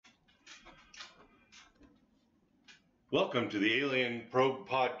Welcome to the Alien Probe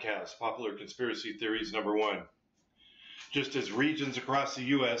Podcast, Popular Conspiracy Theories number 1. Just as regions across the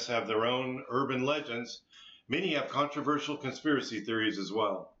U.S. have their own urban legends, many have controversial conspiracy theories as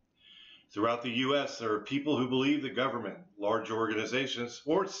well. Throughout the U.S., there are people who believe the government, large organizations,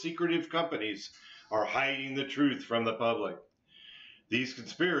 or secretive companies are hiding the truth from the public. These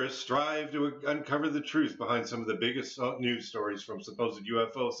conspiracists strive to uncover the truth behind some of the biggest news stories, from supposed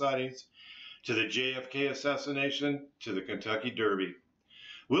UFO sightings to the JFK assassination to the Kentucky Derby.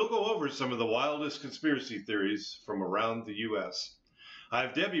 We'll go over some of the wildest conspiracy theories from around the U.S. I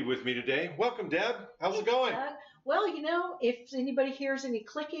have Debbie with me today. Welcome, Deb. How's it going? Well, if anybody hears any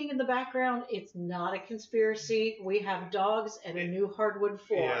clicking in the background, it's not a conspiracy. We have dogs and a new hardwood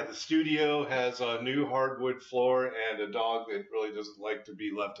floor. Yeah, the studio has a new hardwood floor and a dog that really doesn't like to be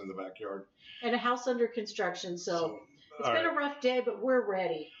left in the backyard. And a house under construction, so it's been a rough day, but we're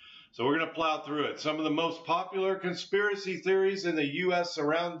ready. So we're going to plow through it. Some of the most popular conspiracy theories in the U.S.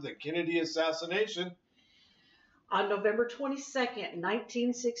 around the Kennedy assassination. On November 22nd,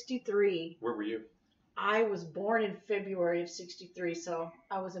 1963. Where were you? I was born in February of 63, so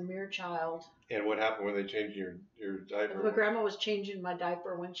I was a mere child. And what happened when they changed your diaper? My grandma was changing my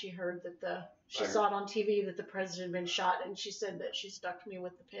diaper when she heard that she saw it on TV that the president had been shot, and she said that she stuck me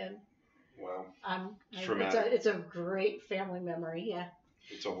with the pin. Wow. Traumatic. It's a great family memory, yeah.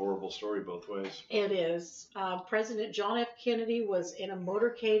 It's a horrible story both ways. It is. President John F. Kennedy was in a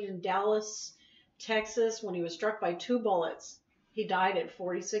motorcade in Dallas, Texas, when he was struck by 2 bullets. He died at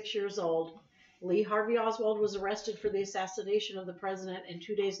 46 years old. Lee Harvey Oswald was arrested for the assassination of the president, and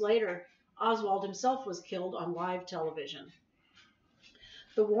 2 days later, Oswald himself was killed on live television.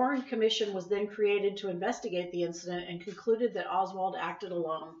 The Warren Commission was then created to investigate the incident and concluded that Oswald acted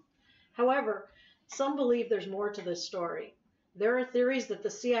alone. However, some believe there's more to this story. There are theories that the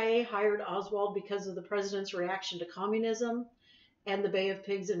CIA hired Oswald because of the president's reaction to communism and the Bay of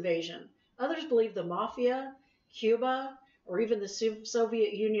Pigs invasion. Others believe the Mafia, Cuba, or even the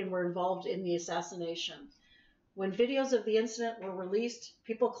Soviet Union were involved in the assassination. When videos of the incident were released,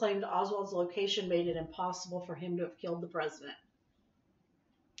 people claimed Oswald's location made it impossible for him to have killed the president.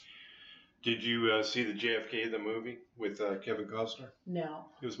 Did you see the JFK, the movie, with Kevin Costner? No.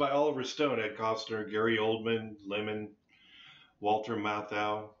 It was by Oliver Stone, Ed Costner, Gary Oldman, Lemon, Walter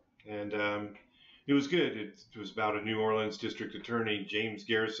Matthau, and it was good. It was about a New Orleans district attorney, James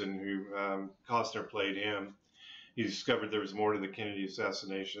Garrison, who Costner played him. He discovered there was more to the Kennedy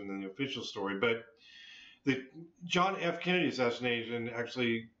assassination than the official story, but the John F. Kennedy assassination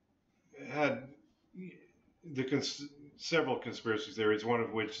actually had several conspiracy theories, one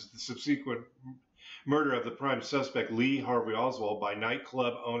of which is the subsequent murder of the prime suspect, Lee Harvey Oswald, by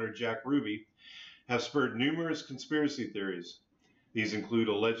nightclub owner Jack Ruby, have spurred numerous conspiracy theories. These include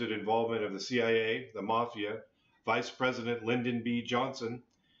alleged involvement of the CIA, the Mafia, Vice President Lyndon B. Johnson,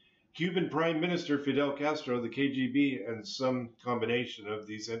 Cuban Prime Minister Fidel Castro, the KGB, and some combination of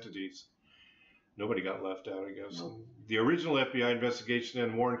these entities. Nobody got left out, I guess. Nope. The original FBI investigation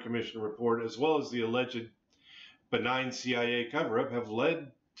and Warren Commission report, as well as the alleged benign CIA cover-up, have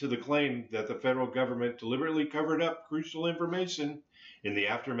led to the claim that the federal government deliberately covered up crucial information in the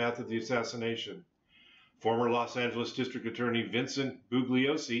aftermath of the assassination. Former Los Angeles District Attorney Vincent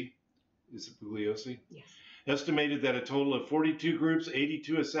Bugliosi, is it Bugliosi? Yes. Estimated that a total of 42 groups,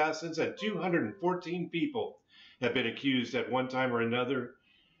 82 assassins, and 214 people have been accused at one time or another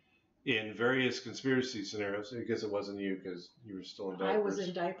in various conspiracy scenarios. I guess it wasn't you because you were still in diapers. I was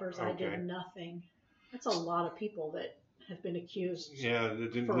in diapers. Okay. I did nothing. That's a lot of people that have been accused. Yeah,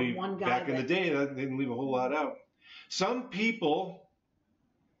 that didn't for leave one guy back in the day. That didn't leave a whole lot out. Some people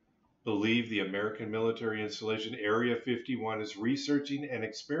believe the American military installation Area 51 is researching and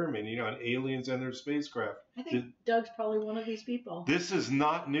experimenting on aliens and their spacecraft. I think Doug's probably one of these people. This is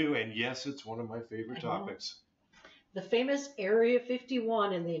not new, and yes, it's one of my favorite topics. The famous Area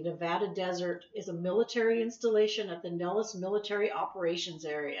 51 in the Nevada desert is a military installation at the Nellis Military Operations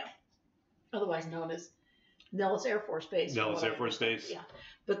Area, otherwise known as Nellis Air Force Base. Nellis Air Force Base. Yeah.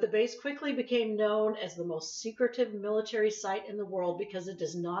 But the base quickly became known as the most secretive military site in the world because it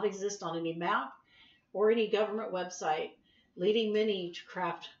does not exist on any map or any government website, leading many to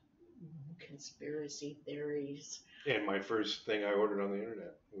craft conspiracy theories. And my first thing I ordered on the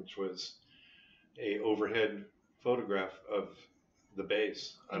internet, which was a overhead photograph of the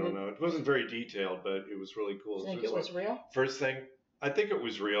base. I don't know. It wasn't very detailed, but it was really cool. You think it was real? First thing I think it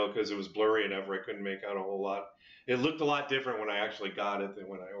was real because it was blurry enough where I couldn't make out a whole lot. It looked a lot different when I actually got it than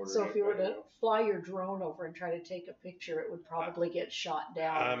when I ordered it. So if you were but, to fly your drone over and try to take a picture, it would probably get shot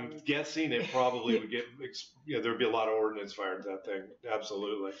down. I'm guessing it probably would get, there'd be a lot of ordnance fired at that thing.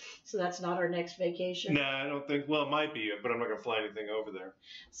 Absolutely. So that's not our next vacation? No, I don't think, well, it might be, but I'm not going to fly anything over there.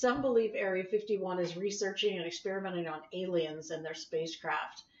 Some believe Area 51 is researching and experimenting on aliens and their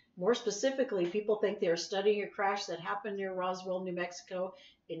spacecraft. More specifically, people think they are studying a crash that happened near Roswell, New Mexico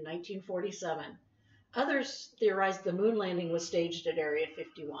in 1947. Others theorize the moon landing was staged at Area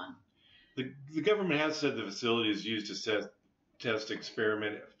 51. The government has said the facility is used to test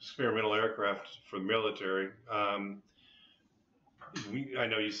experimental aircraft for the military. I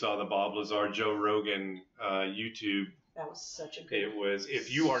know you saw the Bob Lazar, Joe Rogan YouTube. That was such a good. It was.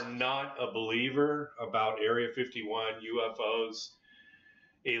 If you are not a believer about Area 51, UFOs,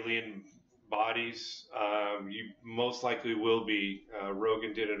 alien bodies, you most likely will be.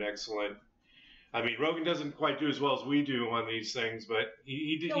 Rogan did an excellent. I mean, Rogan doesn't quite do as well as we do on these things, but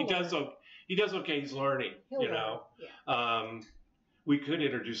he does okay. He's learning, you know. Yeah. We could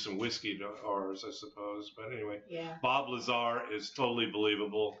introduce some whiskey to ours, I suppose. But anyway, yeah. Bob Lazar is totally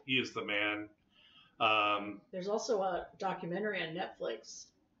believable. He is the man. There's also a documentary on Netflix.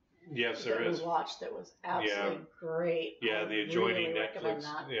 Yes, there is. We watched that was absolutely great. Yeah, the adjoining really Netflix.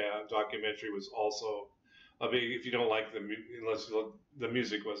 Documentary was also. I mean, if you don't like unless the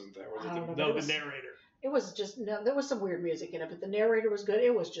music wasn't there, was it the narrator? It was just there was some weird music in it, but the narrator was good.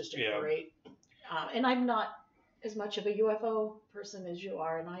 It was just a great. And I'm not as much of a UFO person as you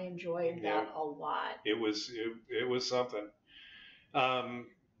are, and I enjoyed that a lot. It was something.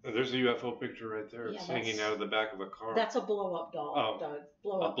 There's a UFO picture right there. It's hanging out of the back of a car. That's a blow-up doll, Doug.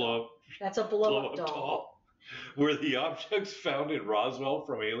 Blow-up doll. That's a blow-up doll. Were the objects found in Roswell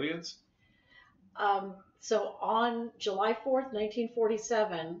from aliens? So on July 4th,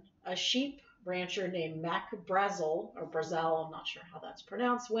 1947, a sheep rancher named Mac Brazel, I'm not sure how that's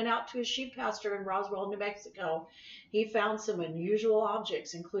pronounced, went out to his sheep pasture in Roswell, New Mexico. He found some unusual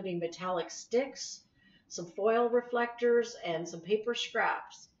objects, including metallic sticks, some foil reflectors, and some paper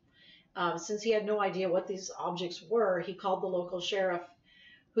scraps. Since he had no idea what these objects were, he called the local sheriff,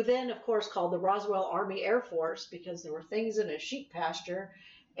 who then, of course, called the Roswell Army Air Force because there were things in a sheep pasture,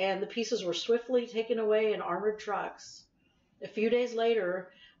 and the pieces were swiftly taken away in armored trucks. A few days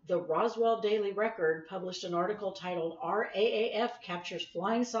later, the Roswell Daily Record published an article titled RAAF Captures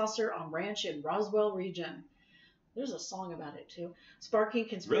Flying Saucer on Ranch in Roswell Region. There's a song about it, too. Sparking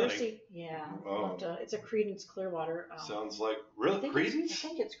Conspiracy. Really? Yeah. It's a Creedence Clearwater. Sounds like... Really? Creedence? I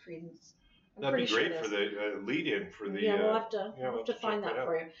think it's Creedence. That'd be great for the lead-in for the... Yeah, we'll have to find that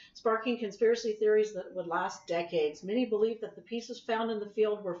for you. Sparking conspiracy theories that would last decades. Many believe that the pieces found in the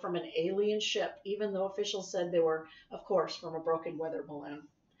field were from an alien ship, even though officials said they were, of course, from a broken weather balloon.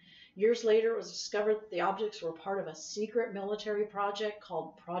 Years later, it was discovered that the objects were part of a secret military project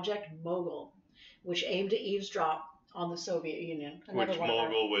called Project Mogul, which aimed to eavesdrop on the Soviet Union. Another one of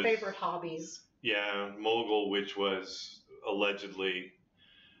our favorite hobbies. Yeah, Mogul, which was allegedly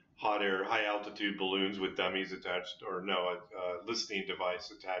hot air, high altitude balloons with dummies attached, or no, a listening device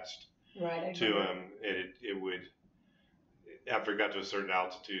attached to them. And it would, after it got to a certain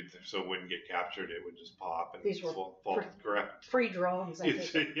altitude, so it wouldn't get captured, it would just pop and these were correct. Pre-drones, I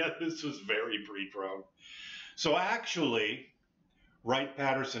think. Yeah, this was very pre-drone. So actually,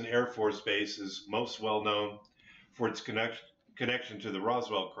 Wright-Patterson Air Force Base is most well known for its connection to the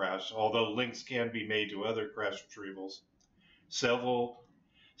Roswell crash, although links can be made to other crash retrievals.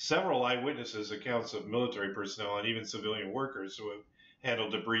 Several eyewitnesses' accounts of military personnel and even civilian workers who have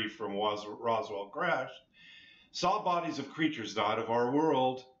handled debris from Roswell crash saw bodies of creatures not of our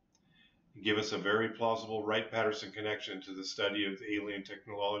world, give us a very plausible Wright-Patterson connection to the study of alien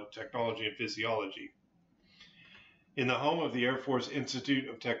technology and physiology. In the home of the Air Force Institute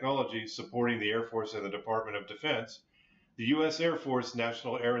of Technology, supporting the Air Force and the Department of Defense, the U.S. Air Force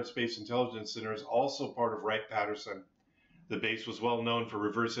National Air and Space Intelligence Center is also part of Wright-Patterson. The base was well known for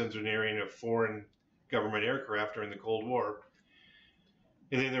reverse engineering of foreign government aircraft during the Cold War.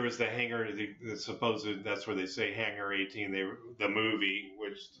 And then there was the hangar, the supposed, that's where they say Hangar 18, the movie,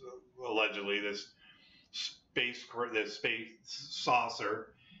 which allegedly this space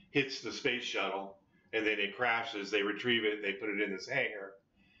saucer hits the space shuttle, and then it crashes. They retrieve it, they put it in this hangar,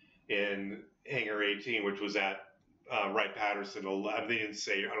 in Hangar 18, which was at Wright-Patterson. They didn't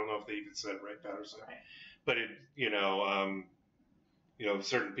say, I don't know if they even said Wright-Patterson, right. But it,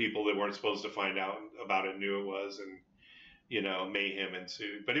 certain people that weren't supposed to find out about it knew it was, and mayhem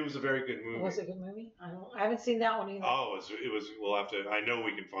ensued. But it was a very good movie. Was it a good movie? I haven't seen that one either. Oh, it was. We'll have to. I know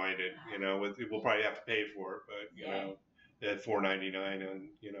we can find it. We'll probably have to pay for it, but at $4.99 on,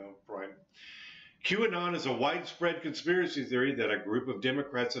 Prime. QAnon is a widespread conspiracy theory that a group of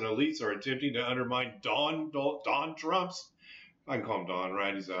Democrats and elites are attempting to undermine Don Trump's, I can call him Don,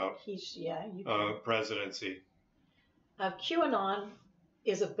 right? He's out. Presidency. QAnon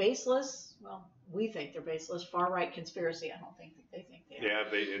is a baseless, well, we think they're baseless, far-right conspiracy. I don't think that they think they are.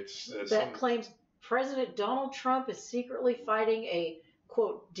 Yeah, that claims President Donald Trump is secretly fighting a,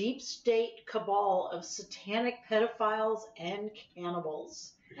 quote, deep state cabal of satanic pedophiles and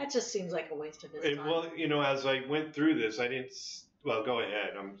cannibals. That just seems like a waste of his time. Well, as I went through this, I didn't. Well, go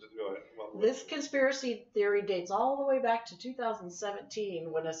ahead. Go ahead. This conspiracy theory dates all the way back to 2017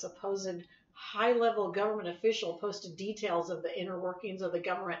 when a supposed high-level government official posted details of the inner workings of the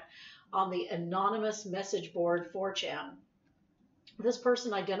government on the anonymous message board 4chan. This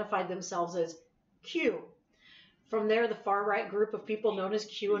person identified themselves as Q. From there, the far-right group of people known as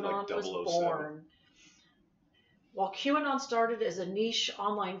QAnon was born. While QAnon started as a niche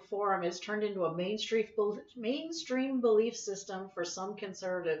online forum, it's turned into a mainstream belief system for some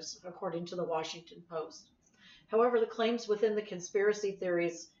conservatives, according to the Washington Post. However, the claims within the conspiracy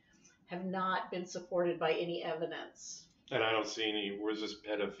theories have not been supported by any evidence. And I don't see any. Where's this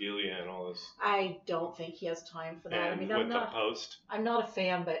pedophilia and all this? I don't think he has time for that. And with the Post? I'm not a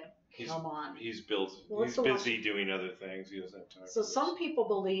fan, but come on. He's busy doing other things. He doesn't have time. So some people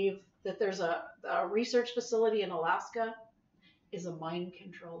believe that there's a research facility in Alaska is a mind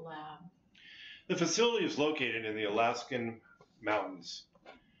control lab. The facility is located in the Alaskan mountains.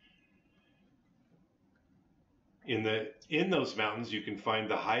 In those mountains, you can find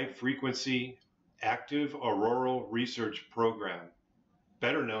the High Frequency Active Auroral Research Program,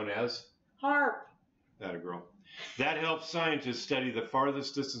 better known as HAARP. That a girl. That helps scientists study the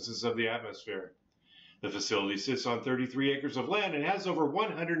farthest distances of the atmosphere. The facility sits on 33 acres of land and has over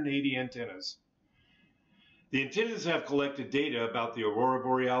 180 antennas. The antennas have collected data about the aurora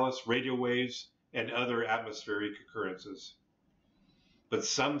borealis, radio waves, and other atmospheric occurrences. But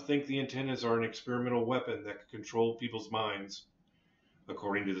some think the antennas are an experimental weapon that can control people's minds,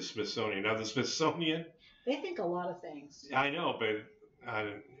 according to the Smithsonian. Now, the Smithsonian... They think a lot of things. I know, but...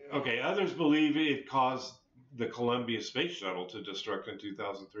 others believe it caused the Columbia Space Shuttle to destruct in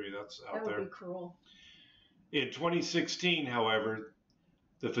 2003. That's out there. That would be cruel. In 2016, however,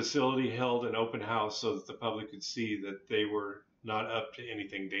 the facility held an open house so that the public could see that they were not up to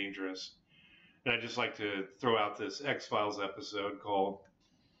anything dangerous. And I'd just like to throw out this X-Files episode called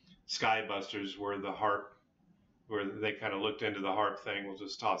Skybusters, where they kind of looked into the HAARP thing. We'll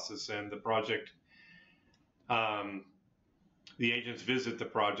just toss this in. The project, the agents visit the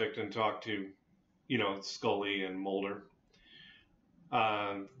project and talk to, Scully and Mulder.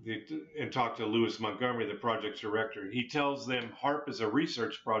 And talk to Lewis Montgomery, the project's director. He tells them HAARP is a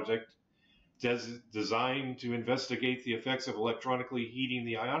research project designed to investigate the effects of electronically heating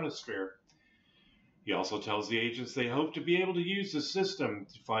the ionosphere. He also tells the agents they hope to be able to use the system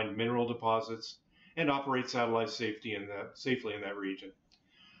to find mineral deposits and operate satellites safely in that region.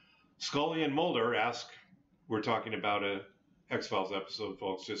 Scully and Mulder ask, we're talking about a X-Files episode,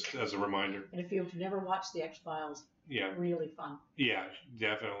 folks, just as a reminder. And if you've never watched the X-Files, really fun. Yeah,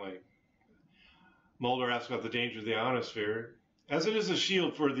 definitely. Mulder asks about the danger of the ionosphere, as it is a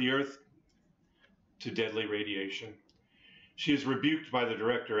shield for the Earth to deadly radiation. She is rebuked by the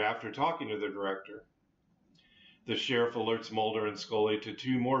director after talking to the director. The sheriff alerts Mulder and Scully to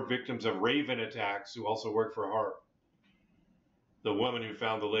 2 more victims of Raven attacks who also work for HAARP. The woman who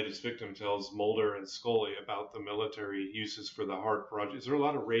found the latest victim tells Mulder and Scully about the military uses for the HAARP project. Is there a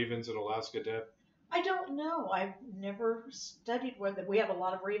lot of ravens in Alaska, Deb? I don't know. I've never studied whether we have a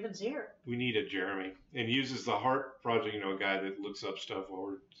lot of ravens here. We need a Jeremy. And uses the HAARP project, a guy that looks up stuff while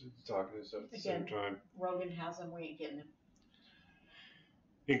we're talking and stuff at the same time. Rogan has him. We ain't getting him.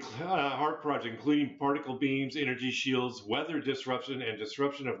 HAARP project, including particle beams, energy shields, weather disruption, and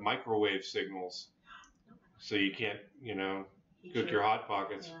disruption of microwave signals. So you can't, cook your Hot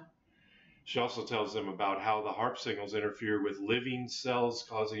Pockets. Yeah. She also tells them about how the HAARP signals interfere with living cells,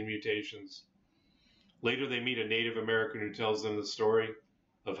 causing mutations. Later, they meet a Native American who tells them the story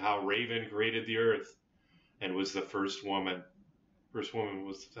of how Raven created the Earth and was the first woman. First woman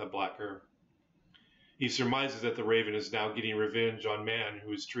was black hair. He surmises that the Raven is now getting revenge on man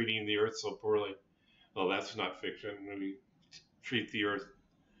who is treating the Earth so poorly. Well, that's not fiction. We treat the Earth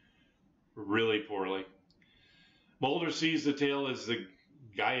really poorly. Mulder sees the tale as the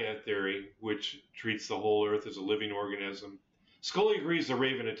Gaia theory, which treats the whole Earth as a living organism. Scully agrees the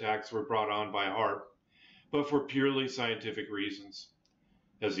Raven attacks were brought on by HAARP, but for purely scientific reasons.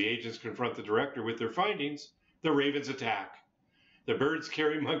 As the agents confront the director with their findings, the Ravens attack. The birds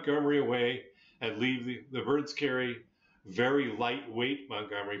carry Montgomery away and leave the birds carry very lightweight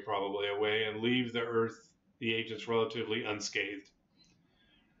Montgomery probably away and leave the agents relatively unscathed.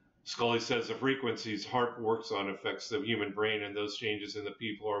 Scully says the frequencies HARP works on affects the human brain, and those changes in the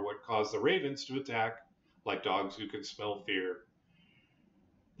people are what cause the ravens to attack like dogs who can smell fear.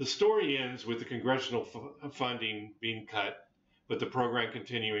 The story ends with the congressional funding being cut, but the program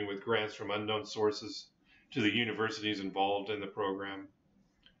continuing with grants from unknown sources to the universities involved in the program.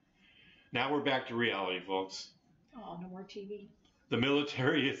 Now we're back to reality, folks. Oh, no more TV. The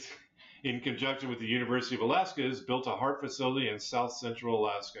military is, in conjunction with the University of Alaska, has built a HARP facility in south central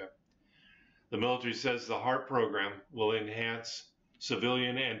Alaska. The military says the HARP program will enhance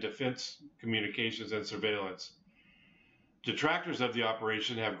civilian and defense communications and surveillance. Detractors of the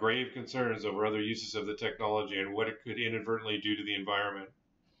operation have grave concerns over other uses of the technology and what it could inadvertently do to the environment.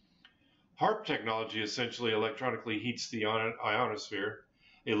 HARP technology essentially electronically heats the ionosphere,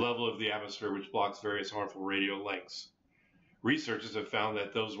 a level of the atmosphere which blocks various harmful radio lengths. Researchers have found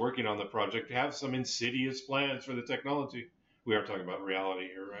that those working on the project have some insidious plans for the technology. We are talking about reality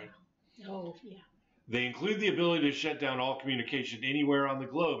here, right? Oh, yeah. They include the ability to shut down all communication anywhere on the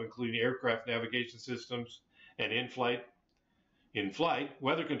globe, including aircraft navigation systems and in-flight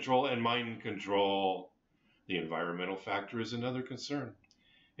weather control, and mind control. The environmental factor is another concern.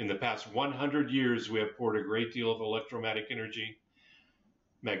 In the past 100 years, we have poured a great deal of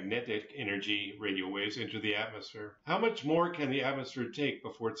magnetic energy radio waves into the atmosphere. How much more can the atmosphere take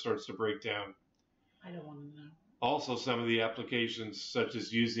before it starts to break down? I don't want to know. Also, some of the applications, such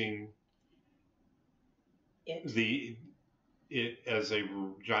as using it as a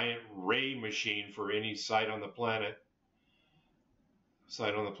giant ray machine for any site on the planet,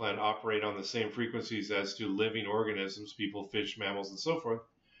 operate on the same frequencies as do living organisms, people, fish, mammals, and so forth.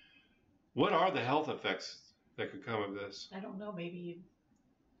 What are the health effects that could come of this? I don't know. Maybe you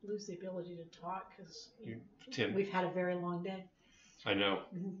lose the ability to talk because Tim, we've had a very long day. I know.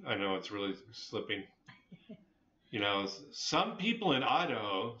 Mm-hmm. I know it's really slipping. You know, some people in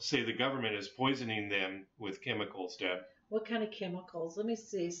Idaho say the government is poisoning them with chemicals, Deb. What kind of chemicals? Let me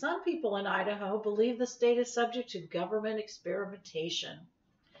see. Some people in Idaho believe the state is subject to government experimentation.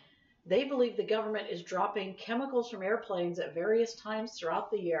 They believe the government is dropping chemicals from airplanes at various times throughout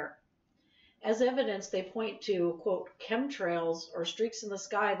the year. As evidence, they point to, quote, chemtrails or streaks in the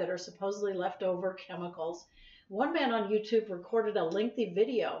sky that are supposedly leftover chemicals. One man on YouTube recorded a lengthy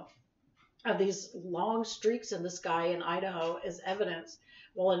video of these long streaks in the sky in Idaho as evidence,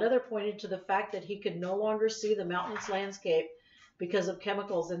 while another pointed to the fact that he could no longer see the mountain's landscape because of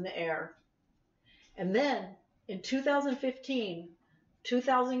chemicals in the air. And then, in 2015,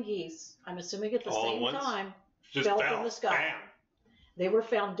 2,000 geese, I'm assuming at the same time, fell from the sky. Bam. They were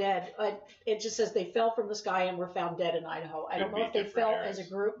found dead. It just says they fell from the sky and were found dead in Idaho. I don't know if they fell as a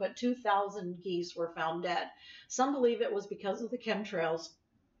group, but 2,000 geese were found dead. Some believe it was because of the chemtrails.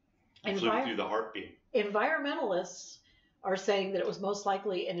 Flew through the heartbeat. Environmentalists are saying that it was most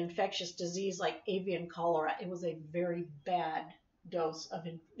likely an infectious disease like avian cholera. It was a very bad dose of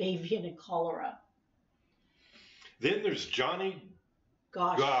avian and cholera. Then there's Johnny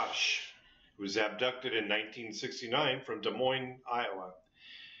Gosh, who was abducted in 1969 from Des Moines, Iowa.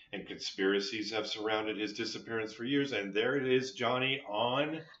 And conspiracies have surrounded his disappearance for years. And there it is, Johnny,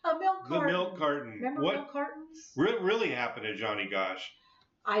 on a milk carton. The milk carton. Remember milk cartons? What really happened to Johnny Gosh?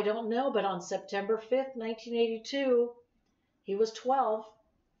 I don't know, but on September 5th, 1982, he was 12,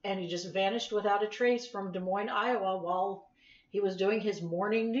 and he just vanished without a trace from Des Moines, Iowa, while he was doing his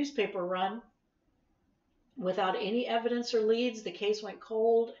morning newspaper run. Without any evidence or leads, the case went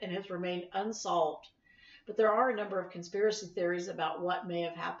cold and has remained unsolved. But there are a number of conspiracy theories about what may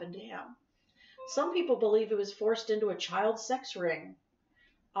have happened to him. Some people believe he was forced into a child sex ring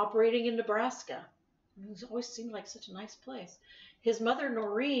operating in Nebraska. It always seemed like such a nice place. His mother,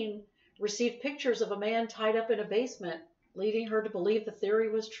 Noreen, received pictures of a man tied up in a basement, leading her to believe the theory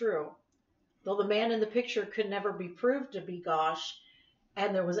was true. Though the man in the picture could never be proved to be Gosh,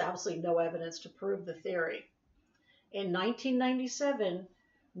 and there was absolutely no evidence to prove the theory. In 1997,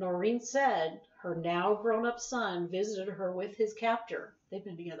 Noreen said her now grown-up son visited her with his captor. They've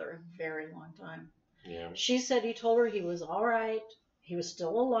been together a very long time. Yeah. She said he told her he was all right, he was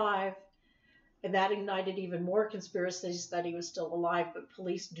still alive, and that ignited even more conspiracies that he was still alive, but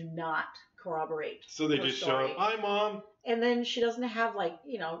police do not corroborate. So they just show up, hi, Mom. And then she doesn't have, like,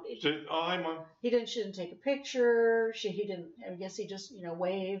 oh, hi, Mom. She didn't take a picture. He didn't, I guess he just,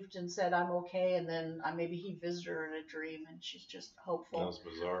 waved and said, I'm okay. And then maybe he visited her in a dream and she's just hopeful. That was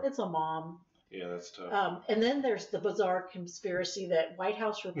bizarre. It's a mom. Yeah, that's tough. And then there's the bizarre conspiracy that White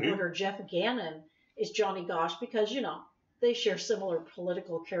House reporter Jeff Gannon is Johnny Gosh because, they share similar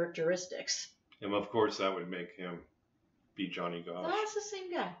political characteristics. And of course that would make him be Johnny Gosh. No, it's the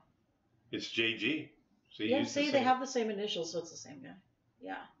same guy. It's JG. So Yeah, see, they have the same initials, so it's the same guy.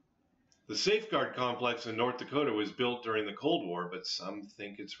 Yeah. The Safeguard Complex in North Dakota was built during the Cold War, but some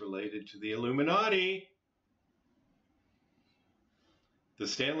think it's related to the Illuminati. The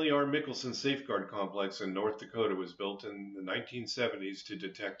Stanley R. Mickelson Safeguard Complex in North Dakota was built in the 1970s to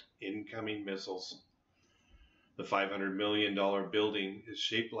detect incoming missiles. The $500 million building is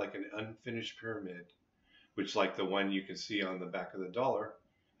shaped like an unfinished pyramid, which, like the one you can see on the back of the dollar,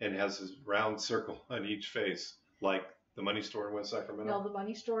 and has a round circle on each face, like the money store in West Sacramento. No, the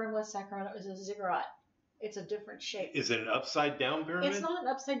money store in West Sacramento is a ziggurat. It's a different shape. Is it an upside-down pyramid? It's not an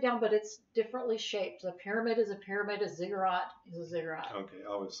upside down, but it's differently shaped. A pyramid is a pyramid. A ziggurat is a ziggurat. Okay,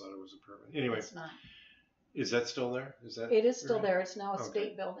 I always thought it was a pyramid. Anyway, it's not. Is that still there? Is that? It is still there. It's now a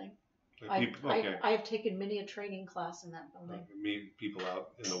state building. Okay. I have taken many a training class in that building. People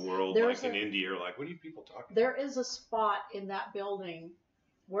out in the world, like in India, are like, what are you people talking about? There is a spot in that building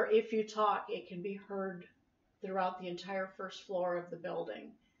where if you talk, it can be heard throughout the entire first floor of the building.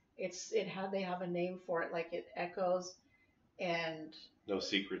 They have a name for it, like it echoes, and no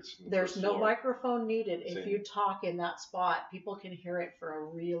secrets. There's no microphone needed. If you talk in that spot, people can hear it for a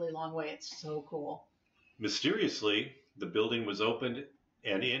really long way. It's so cool. Mysteriously, the building was opened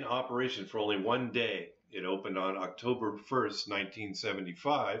and in operation for only one day. It opened on October 1st,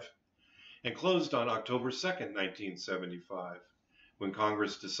 1975, and closed on October 2nd, 1975, when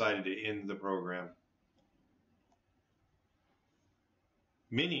Congress decided to end the program.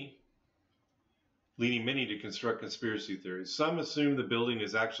 Leading many to construct conspiracy theories. Some assume the building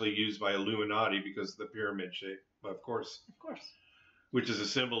is actually used by Illuminati because of the pyramid shape, of course. Of course. Which is a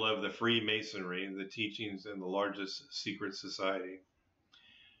symbol of the Freemasonry and the teachings in the largest secret society.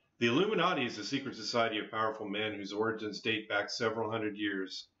 The Illuminati is a secret society of powerful men whose origins date back several hundred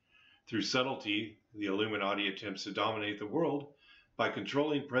years. Through subtlety, the Illuminati attempts to dominate the world by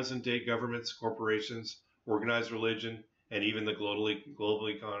controlling present-day governments, corporations, organized religion, and even the global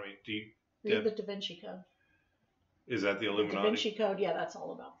economy. Read the Da Vinci Code. Is that the Illuminati? The Da Vinci Code, yeah, that's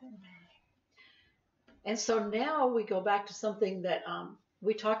all about them. And so now we go back to something that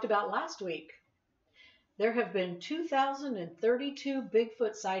we talked about last week. There have been 2,032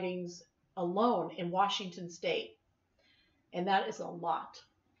 Bigfoot sightings alone in Washington State. And that is a lot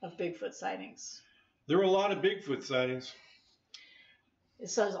of Bigfoot sightings. There are a lot of Bigfoot sightings.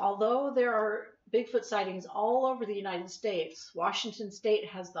 It says, although there are Bigfoot sightings all over the United States, Washington State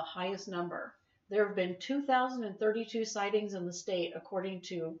has the highest number. There have been 2,032 sightings in the state, according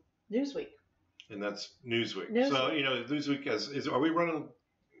to Newsweek. And that's Newsweek. So, Newsweek are we running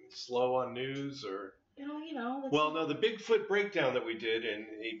slow on news or? Well, no, the Bigfoot breakdown that we did in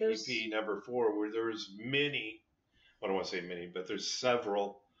APP number 4, where there's many, I don't want to say many, but there's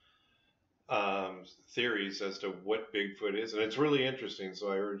several theories as to what Bigfoot is. And it's really interesting.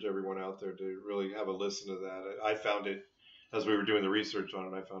 So I urge everyone out there to really have a listen to that. I found it, as we were doing the research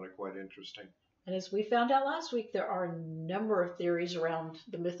on it, I found it quite interesting. And as we found out last week, there are a number of theories around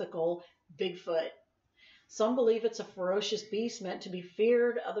the mythical Bigfoot. Some believe it's a ferocious beast meant to be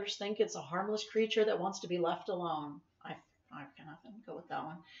feared. Others think it's a harmless creature that wants to be left alone. I kind of go with that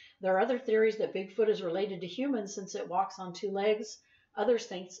one. There are other theories that Bigfoot is related to humans since it walks on 2 legs. Others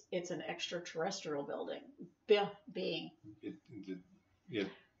think it's an extraterrestrial being.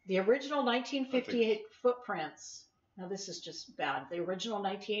 The original 1958 footprints, now this is just bad, the original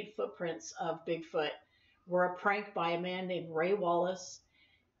 1958 footprints of Bigfoot were a prank by a man named Ray Wallace,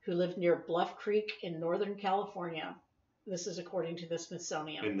 who lived near Bluff Creek in Northern California. This is according to the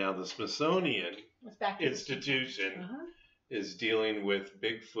Smithsonian. And now the Smithsonian Institution is dealing with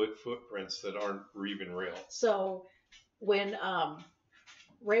Bigfoot footprints that aren't even real. So when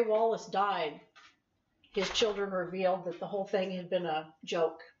Ray Wallace died, his children revealed that the whole thing had been a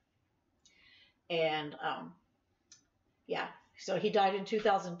joke. And so he died in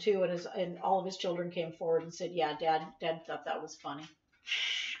 2002, and all of his children came forward and said, yeah, Dad thought that was funny.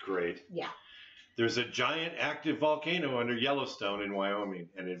 Great. Yeah. There's a giant active volcano under Yellowstone in Wyoming,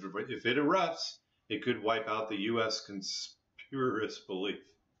 and if it erupts, it could wipe out the U.S. conspiracists believe.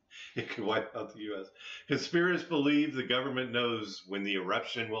 It could wipe out the U.S. Conspiracists believe the government knows when the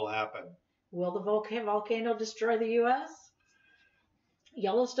eruption will happen. Will the volcano destroy the U.S.?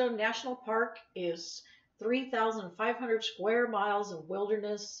 Yellowstone National Park is 3,500 square miles of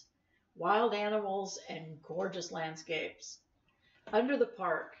wilderness, wild animals, and gorgeous landscapes. Under the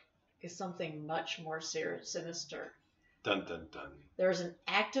park is something much more sinister. Dun, dun, dun. There's an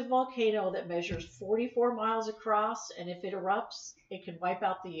active volcano that measures 44 miles across, and if it erupts, it can wipe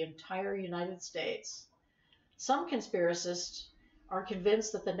out the entire United States. Some conspiracists are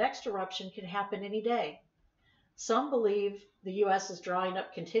convinced that the next eruption can happen any day. Some believe the U.S. is drawing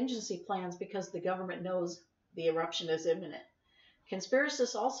up contingency plans because the government knows the eruption is imminent.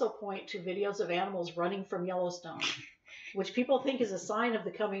 Conspiracists also point to videos of animals running from Yellowstone, which people think is a sign of the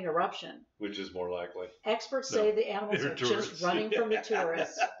coming eruption. Which is more likely. Experts say the animals are tourists. just running from the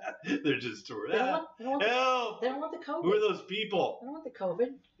tourists. They're just tourists. Help! They don't want the COVID. Who are those people? They don't want the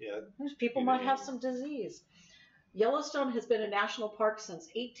COVID. Yeah. Those people might have some disease. Yellowstone has been a national park since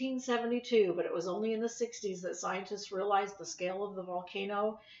 1872, but it was only in the 60s that scientists realized the scale of the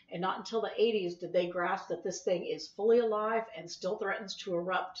volcano, and not until the 80s did they grasp that this thing is fully alive and still threatens to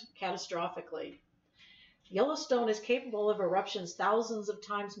erupt catastrophically. Yellowstone is capable of eruptions thousands of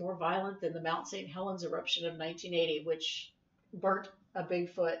times more violent than the Mount St. Helens eruption of 1980, which burnt a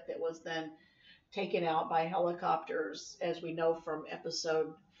Bigfoot that was then taken out by helicopters, as we know from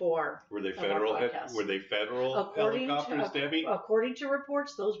episode 4. Were they federal? Helicopters, Debbie? According to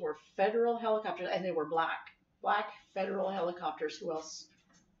reports, those were federal helicopters, and they were black federal helicopters. Who else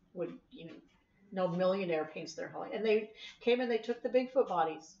would, no millionaire paints their helicopter? And they came and they took the Bigfoot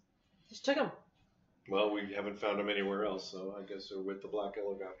bodies. Just took them. Well, we haven't found them anywhere else, so I guess they're with the black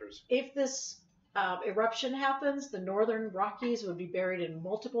helicopters. If this eruption happens, the northern Rockies would be buried in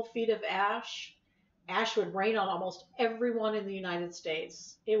multiple feet of ash. Ash would rain on almost everyone in the United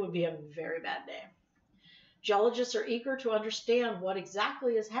States. It would be a very bad day. Geologists are eager to understand what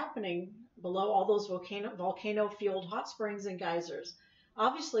exactly is happening below all those volcano-fueled hot springs and geysers.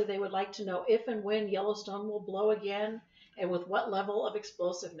 Obviously, they would like to know if and when Yellowstone will blow again and with what level of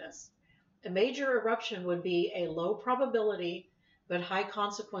explosiveness. A major eruption would be a low probability but high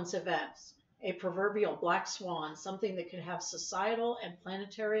consequence event, a proverbial black swan, something that could have societal and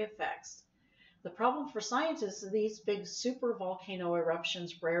planetary effects. The problem for scientists is these big super volcano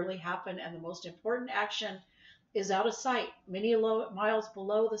eruptions rarely happen, and the most important action is out of sight, many miles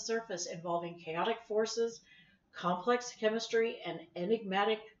below the surface, involving chaotic forces, complex chemistry, and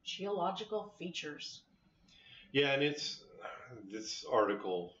enigmatic geological features. Yeah, and it's this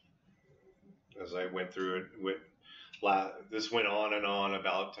article, as I went through it, this went on and on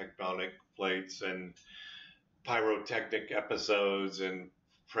about tectonic plates and pyrotechnic episodes and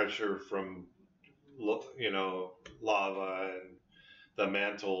pressure from lava and the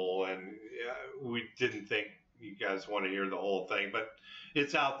mantle, and we didn't think you guys want to hear the whole thing, but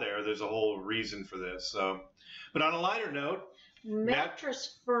it's out there. There's a whole reason for this. But on a lighter note,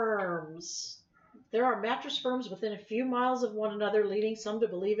 mattress firms. There are mattress firms within a few miles of one another, leading some to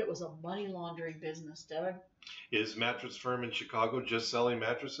believe it was a money laundering business. Doug? Is mattress firm in Chicago just selling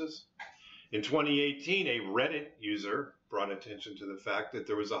mattresses? In 2018, a Reddit user brought attention to the fact that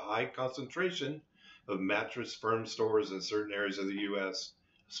there was a high concentration of mattress firm stores in certain areas of the U.S.,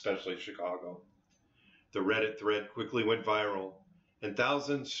 especially Chicago. The Reddit thread quickly went viral, and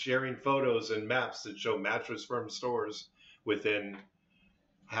thousands sharing photos and maps that show mattress firm stores within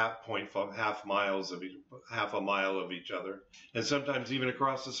half a mile of each other, and sometimes even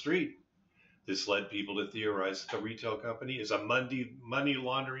across the street. This led people to theorize that the retail company is a money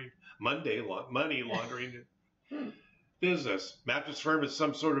laundering business. Mattress firm is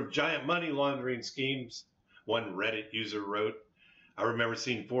some sort of giant money laundering schemes, one Reddit user wrote. I remember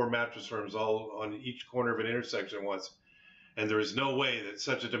seeing 4 mattress firms all on each corner of an intersection once, and there is no way that there's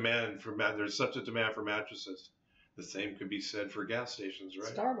such a demand for mattresses. The same could be said for gas stations,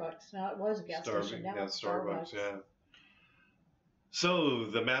 right? Starbucks. Now it was a gas station. Now it's Starbucks. Yeah. So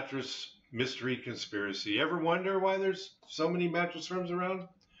the mattress mystery conspiracy. Ever wonder why there's so many mattress firms around?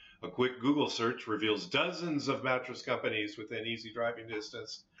 A quick Google search reveals dozens of mattress companies within easy driving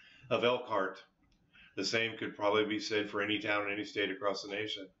distance of Elkhart. The same could probably be said for any town in any state across the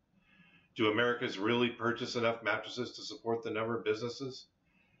nation. Do Americans really purchase enough mattresses to support the number of businesses?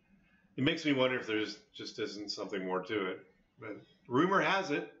 It makes me wonder if there's just isn't something more to it. But rumor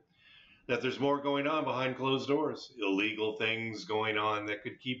has it that there's more going on behind closed doors. Illegal things going on that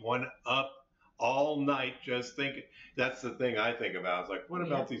could keep one up all night just thinking. That's the thing I think about. It's like, what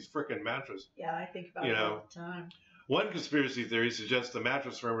about these frickin' mattresses? Yeah, I think about it all the time. One conspiracy theory suggests the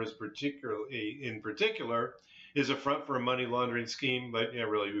mattress firm in particular is a front for a money laundering scheme, but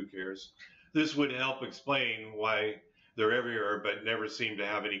really, who cares? This would help explain why they're everywhere but never seem to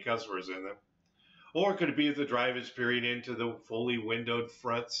have any customers in them. Or could it be that the drivers peering into the fully windowed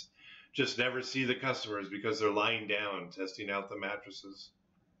fronts just never see the customers because they're lying down testing out the mattresses?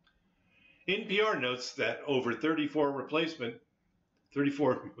 NPR notes that over 34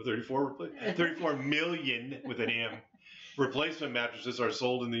 million with an M replacement mattresses are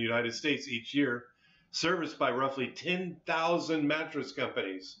sold in the United States each year, serviced by roughly 10,000 mattress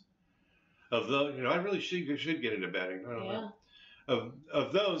companies. Of the, I really should get into bedding. I don't know.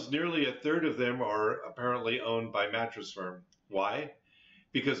 Of those, nearly a third of them are apparently owned by Mattress Firm. Why?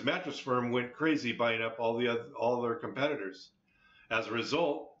 Because Mattress Firm went crazy buying up all their competitors. As a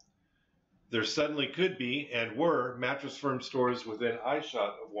result, there suddenly could be and were Mattress Firm stores within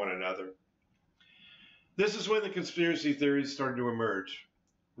eyeshot of one another. This is when the conspiracy theories started to emerge.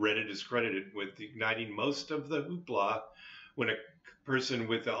 Reddit is credited with igniting most of the hoopla when a person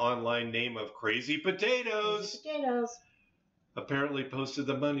with the online name of Crazy Potatoes apparently posted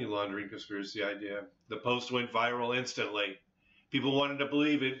the money laundering conspiracy idea. The post went viral instantly. People wanted to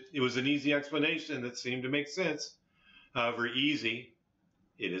believe it. It was an easy explanation that seemed to make sense. However, easy,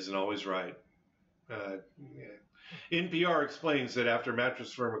 it isn't always right. NPR explains that after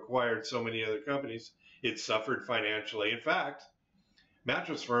Mattress Firm acquired so many other companies, it suffered financially. In fact,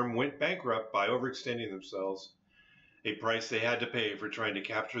 Mattress Firm went bankrupt by overextending themselves, a price they had to pay for trying to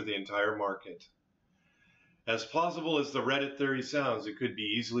capture the entire market. As plausible as the Reddit theory sounds, it could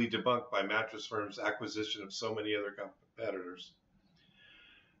be easily debunked by Mattress Firm's acquisition of so many other competitors.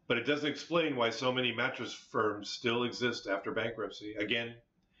 But it doesn't explain why so many mattress firms still exist after bankruptcy. Again,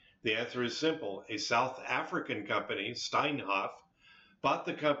 the answer is simple. A South African company, Steinhoff, bought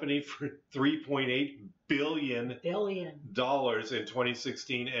the company for $3.8 billion in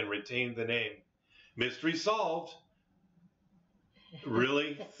 2016 and retained the name. Mystery solved.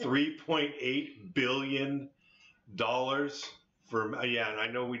 Really? $3.8 billion for, yeah, and I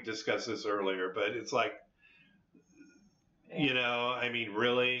know we discussed this earlier, but it's like, you know, I mean,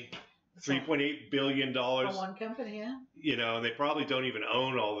 really? $3.8 billion. For one company, yeah. You know, and they probably don't even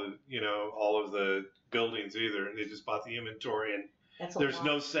own all of the buildings either. They just bought the inventory, and there's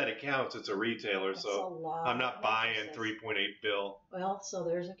no set accounts. It's a retailer, so I'm not buying $3.8 billion. Well, so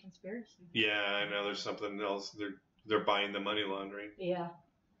there's a conspiracy. Yeah, I know there's something else. They're buying the money laundering. Yeah.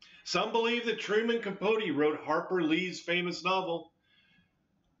 Some believe that Truman Capote wrote Harper Lee's famous novel.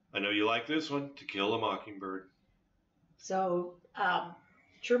 I know you like this one, To Kill a Mockingbird. So,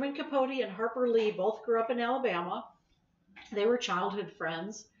 Truman Capote and Harper Lee both grew up in Alabama. They were childhood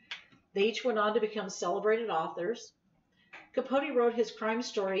friends. They each went on to become celebrated authors. Capote wrote his crime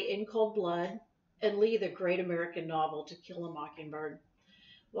story In Cold Blood, and Lee the great American novel To Kill a Mockingbird.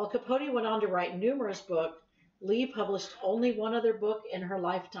 While Capote went on to write numerous books, Lee published only one other book in her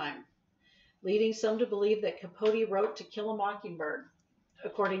lifetime, leading some to believe that Capote wrote To Kill a Mockingbird,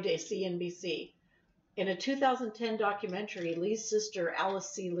 according to CNBC. In a 2010 documentary, Lee's sister,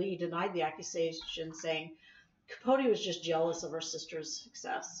 Alice C. Lee, denied the accusation, saying Capote was just jealous of her sister's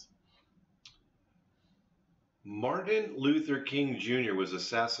success. Martin Luther King Jr. was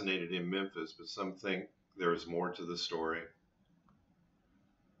assassinated in Memphis, but some think there is more to the story.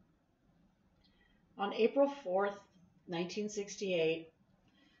 On April 4th, 1968,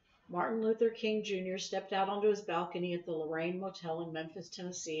 Martin Luther King Jr. stepped out onto his balcony at the Lorraine Motel in Memphis,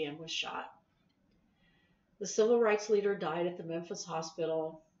 Tennessee, and was shot. The civil rights leader died at the Memphis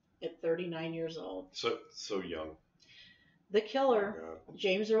hospital at 39 years old. So young. The killer,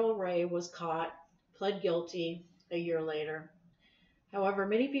 James Earl Ray, was caught, pled guilty a year later. However,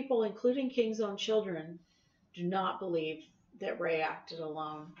 many people, including King's own children, do not believe that Ray acted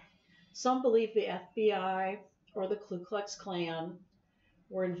alone. Some believe the FBI or the Ku Klux Klan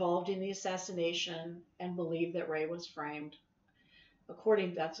were involved in the assassination and believe that Ray was framed.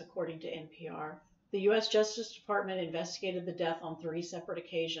 According to NPR. The U.S. Justice Department investigated the death on 3 separate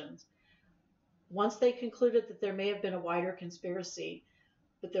occasions. Once they concluded that there may have been a wider conspiracy,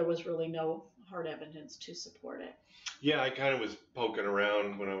 but there was really no hard evidence to support it. Yeah, I kind of was poking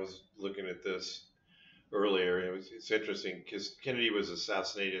around when I was looking at this earlier. It's interesting because Kennedy was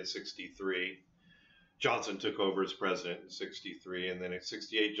assassinated in 1963. Johnson took over as president in 1963, and then in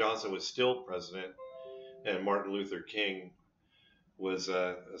 1968 Johnson was still president, and Martin Luther King was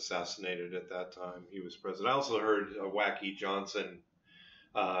assassinated at that time. He was president. I also heard a wacky Johnson,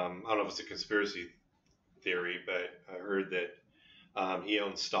 I don't know if it's a conspiracy theory, but I heard that he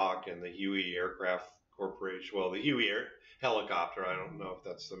owned stock in the Huey Aircraft Corporation. Well, the Huey helicopter, I don't know if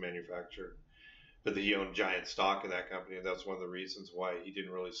that's the manufacturer, but he owned giant stock in that company, and that's one of the reasons why he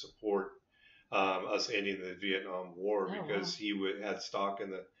didn't really support us ending the Vietnam War, because he had stock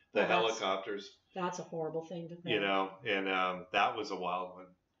in the helicopters. That's a horrible thing to think. You know, and that was a wild one.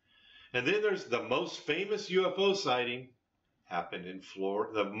 And then there's the most famous UFO sighting happened in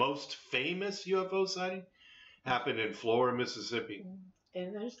Florida. The most famous UFO sighting happened in Florida, Mississippi.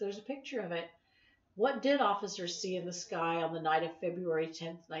 And there's a picture of it. What did officers see in the sky on the night of February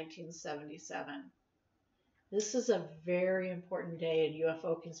 10th, 1977? This is a very important day in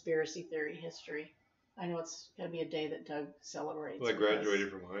UFO conspiracy theory history. I know it's going to be a day that Doug celebrates. Well, I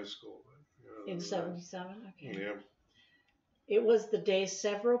graduated from high school. In 77? Okay. Yeah. It was the day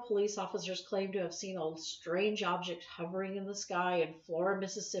several police officers claimed to have seen a strange object hovering in the sky in Flora,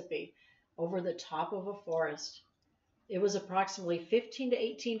 Mississippi, over the top of a forest. It was approximately 15 to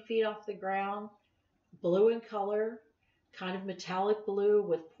 18 feet off the ground, blue in color, kind of metallic blue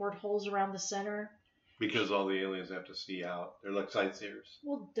with portholes around the center. Because all the aliens have to see out. They're like sightseers.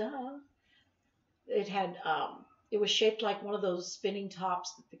 Well, duh. It was shaped like one of those spinning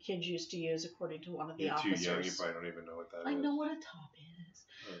tops that the kids used to use, according to one of the officers. You're too young. You probably don't even know what that is. I know what a top is.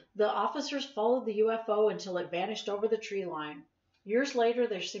 Right. The officers followed the UFO until it vanished over the tree line. Years later,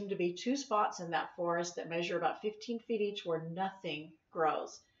 there seemed to be 2 spots in that forest that measure about 15 feet each where nothing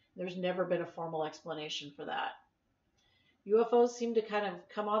grows. There's never been a formal explanation for that. UFOs seem to kind of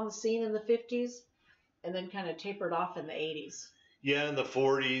come on the scene in the 50s and then kind of tapered off in the 80s. Yeah, in the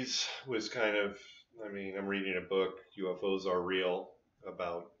 40s was kind of, I'm reading a book, UFOs Are Real,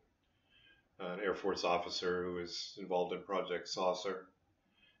 about an Air Force officer who was involved in Project Saucer.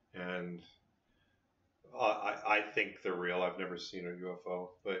 And I think they're real. I've never seen a UFO,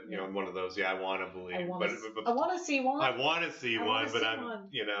 but I'm one of those. Yeah, I want to believe. I want to see one. I want to see one, but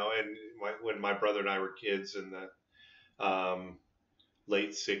when my brother and I were kids in the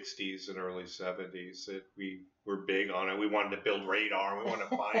late 60s and early 70s, we were big on it. We wanted to build radar. We wanted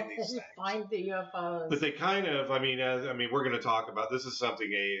to find these things. Find the UFOs. But they kind of, we're going to talk about, this is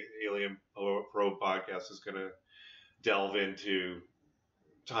something Alien Probe podcast is going to delve into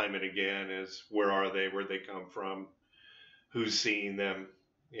time and again, is where are they, where'd they come from, who's seeing them,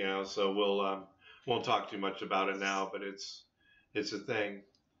 so we'll won't talk too much about it now, but it's a thing.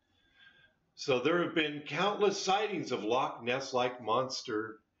 So there have been countless sightings of Loch Ness-like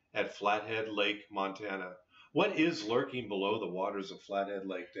monster at Flathead Lake, Montana. What is lurking below the waters of Flathead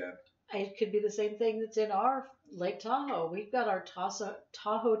Lake, Deb? It could be the same thing that's in our Lake Tahoe. We've got our Tahoe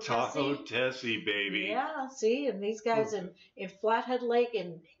Tessie. Tahoe Tessie, baby. Yeah, see, and these guys in Flathead Lake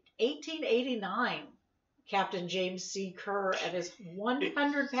in 1889, Captain James C. Kerr and his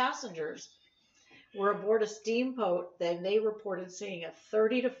 100 passengers were aboard a steamboat. Then they reported seeing a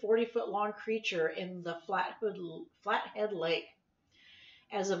 30 to 40 foot long creature in the Flathead Lake.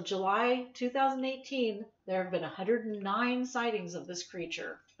 As of July 2018, there have been 109 sightings of this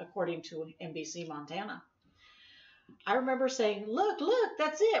creature, according to NBC Montana. I remember saying, look,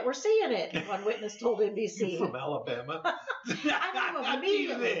 that's it. We're seeing it. One witness told NBC. You're from Alabama. I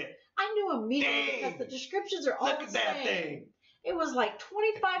knew immediately because the descriptions are all the same. Look at that thing. It was like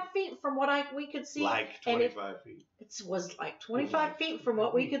 25 feet from what we could see. Like 25 feet. It was like 25 feet from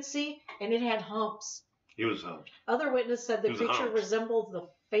what we could see, and it had humps. He was humped. Other witnesses said the creature resembled the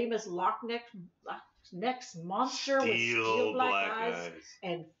famous Loch Ness monster with steel black eyes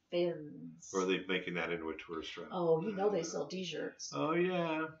and fins. Or are they making that into a tourist trap? Oh, they sell t-shirts. Oh,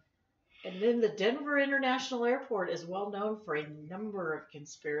 yeah. And then the Denver International Airport is well known for a number of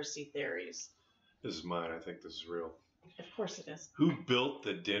conspiracy theories. This is mine. I think this is real. Of course it is. Who built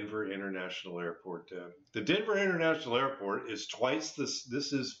the Denver International Airport, Deb? The Denver International Airport is twice this.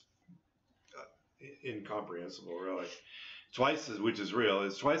 This is incomprehensible, really. Which is real.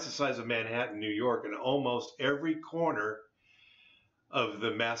 It's twice the size of Manhattan, New York, and almost every corner of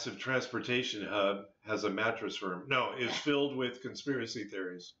the massive transportation hub has a mattress firm. No, is filled with conspiracy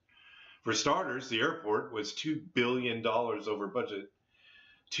theories. For starters, the airport was $2 billion over budget.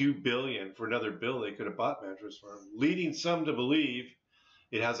 $2 billion. For another bill, they could have bought mattress firm, leading some to believe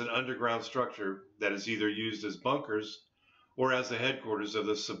it has an underground structure that is either used as bunkers or as the headquarters of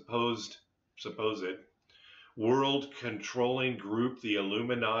the supposed world-controlling group, the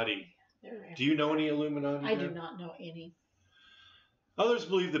Illuminati. Do you know any Illuminati? I do not know any. Others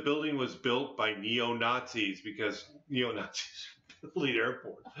believe the building was built by neo-Nazis because neo-Nazis built the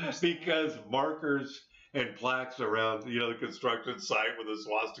airport. Because markers and plaques around, the construction site with a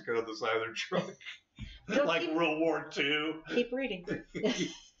swastika on the side of their truck. World War II. Keep reading.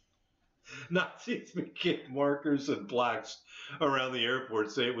 Nazis became markers and plaques around the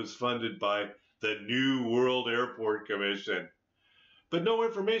airport, say it was funded by the New World Airport Commission. But no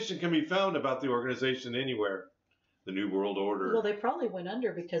information can be found about the organization anywhere. The New World Order. Well, they probably went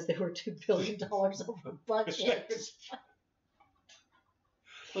under because they were $2 billion over budget.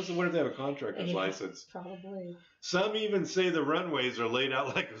 Listen, what if they have a contractor's license? Probably. Some even say the runways are laid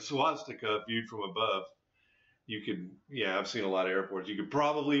out like a swastika viewed from above. You could, I've seen a lot of airports. You could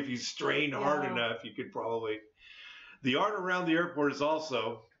probably, if you strain hard enough, you could probably. The art around the airport is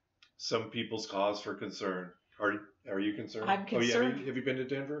also some people's cause for concern. Are you concerned? I'm concerned. Oh, yeah. Have you been to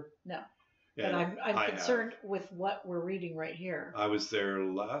Denver? No. Yeah, but I'm concerned with what we're reading right here. I was there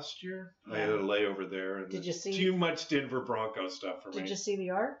last year. Yeah. I had a layover there. And did you see too much Denver Bronco stuff for me? Did you see the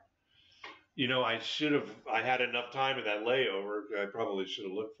art? I had enough time in that layover. I probably should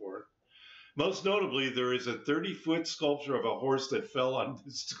have looked for it. Most notably, there is a 30-foot sculpture of a horse that fell on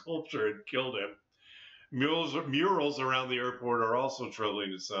this sculpture and killed him. Murals around the airport are also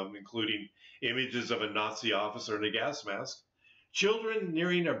troubling to some, including images of a Nazi officer in a gas mask, children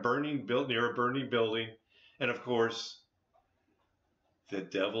near a burning building, and of course, the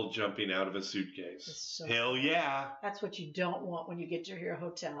devil jumping out of a suitcase. Hell yeah! That's what you don't want when you get to your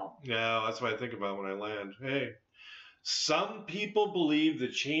hotel. No, that's what I think about when I land. Hey, some people believe the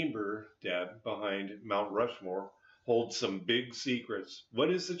chamber, Deb, behind Mount Rushmore holds some big secrets. What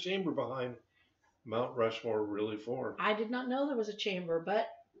is the chamber behind Mount Rushmore really for? I did not know there was a chamber, but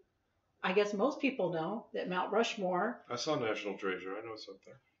I guess most people know that Mount Rushmore. I saw National Treasure. I know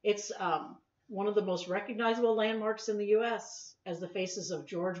something. It's one of the most recognizable landmarks in the U.S., as the faces of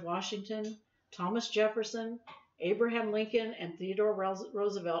George Washington, Thomas Jefferson, Abraham Lincoln, and Theodore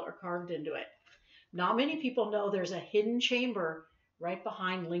Roosevelt are carved into it. Not many people know there's a hidden chamber right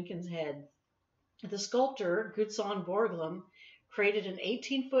behind Lincoln's head. The sculptor, Gutzon Borglum, created an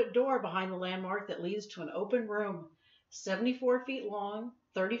 18-foot door behind the landmark that leads to an open room, 74 feet long,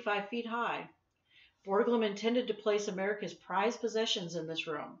 35 feet high. Borglum intended to place America's prized possessions in this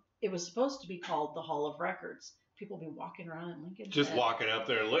room. It was supposed to be called the Hall of Records. People be walking around in Lincoln's head. Walking up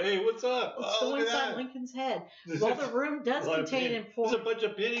there, hey, what's up? Let's go inside Lincoln's head. While the room does contain important... There's a bunch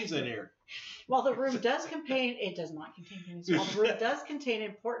of pennies in here. While the room does contain... It does not contain pennies. While the room does contain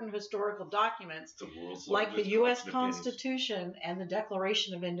important historical documents, like the U.S. Constitution and the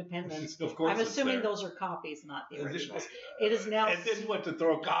Declaration of Independence. Of course, I'm assuming those are copies, not the originals. It is now... And then what, to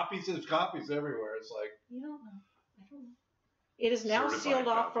throw copies? There's copies everywhere. It's like... You don't know. I don't know. It is now sealed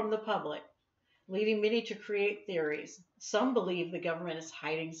off from the public, leading many to create theories. Some believe the government is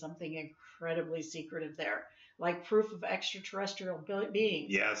hiding something incredibly secretive there, like proof of extraterrestrial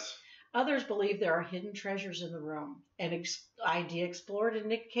beings. Yes. Others believe there are hidden treasures in the room, an idea explored in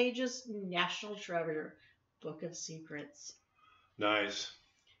Nick Cage's National Treasure, Book of Secrets. Nice.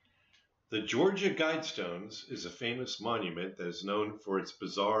 The Georgia Guidestones is a famous monument that is known for its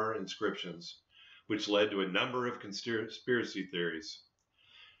bizarre inscriptions, which led to a number of conspiracy theories.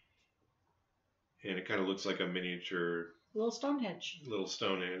 And it kind of looks like a miniature... Little Stonehenge,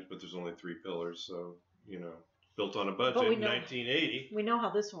 but there's only 3 pillars, so, built on a budget in 1980. We know how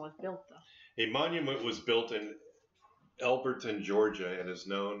this one was built, though. A monument was built in Elberton, Georgia, and is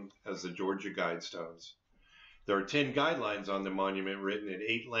known as the Georgia Guidestones. There are 10 guidelines on the monument written in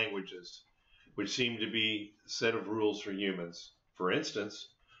 8 languages, which seem to be a set of rules for humans. For instance,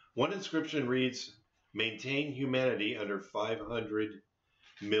 one inscription reads, "Maintain humanity under 500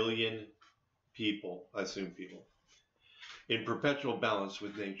 million people," I assume people, "in perpetual balance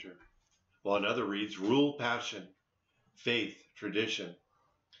with nature," while another reads, "Rule passion, faith, tradition,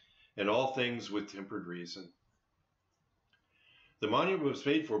 and all things with tempered reason." The monument was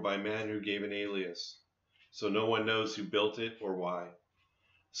paid for by a man who gave an alias, so no one knows who built it or why.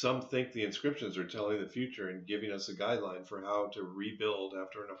 Some think the inscriptions are telling the future and giving us a guideline for how to rebuild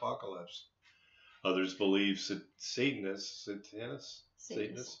after an apocalypse. Others believe Satanists,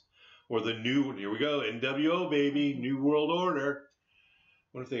 or the new, here we go, NWO, baby, New World Order.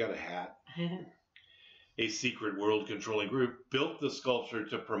 What if they got a hat? A secret world controlling group built the sculpture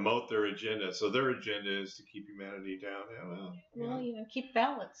to promote their agenda. So their agenda is to keep humanity down. Yeah, well, keep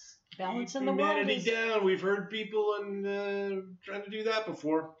balance. Balance in the world. Humanity down. We've heard people trying to do that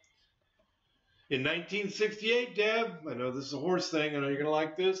before. In 1968, Deb, I know this is a horse thing. I know you're going to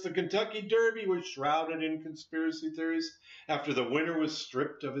like this. The Kentucky Derby was shrouded in conspiracy theories after the winner was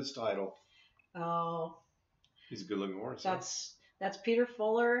stripped of his title. Oh. He's a good-looking horse. That's Peter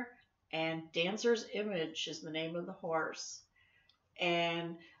Fuller, and Dancer's Image is the name of the horse.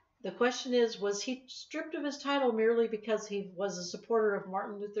 And the question is, was he stripped of his title merely because he was a supporter of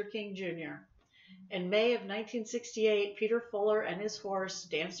Martin Luther King Jr.? In May of 1968, Peter Fuller and his horse,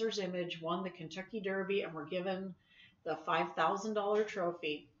 Dancer's Image, won the Kentucky Derby and were given the $5,000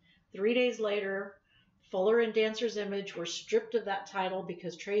 trophy. 3 days later, Fuller and Dancer's Image were stripped of that title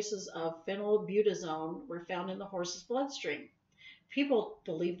because traces of phenylbutazone were found in the horse's bloodstream. People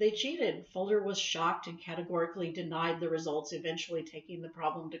believed they cheated. Fuller was shocked and categorically denied the results, eventually taking the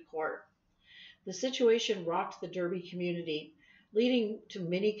problem to court. The situation rocked the Derby community, leading to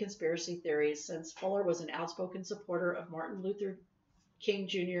many conspiracy theories, since Fuller was an outspoken supporter of Martin Luther King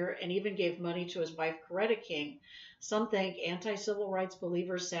Jr. and even gave money to his wife, Coretta King. Some think anti-civil rights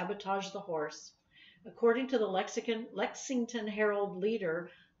believers sabotaged the horse. According to the Lexington Herald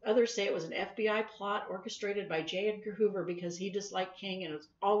Leader, others say it was an FBI plot orchestrated by J. Edgar Hoover because he disliked King and has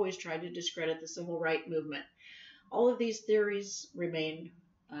always tried to discredit the civil rights movement. All of these theories remain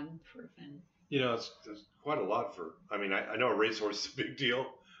unproven. You know, it's quite a lot for. I mean, I know a racehorse is a big deal,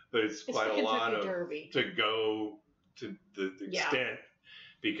 but it's It's quite the a lot Kentucky of Derby. to go to the extent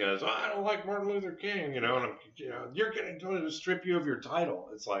because I don't like Martin Luther King, you know, and you're going to strip you of your title.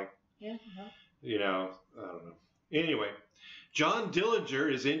 It's like, you know, I don't know. Anyway, John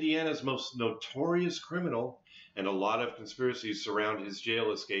Dillinger is Indiana's most notorious criminal, and a lot of conspiracies surround his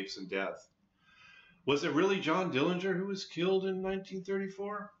jail escapes and death. Was it really John Dillinger who was killed in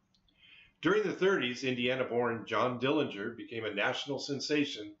 1934? During the 30s, Indiana-born John Dillinger became a national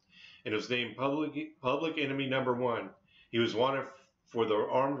sensation and was named public enemy number 1. He was wanted for the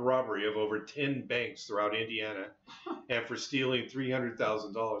armed robbery of over 10 banks throughout Indiana and for stealing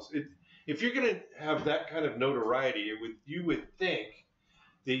 $300,000. If you're going to have that kind of notoriety, you would think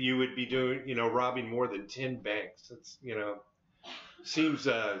that you would be doing, you know, robbing more than 10 banks. That's, you know, seems,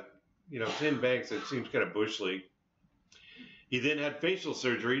 10 banks, it seems kind of bush league. He then had facial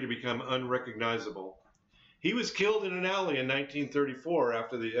surgery to become unrecognizable. He was killed in an alley in 1934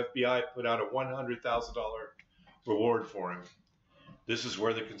 after the FBI put out a $100,000 reward for him. This is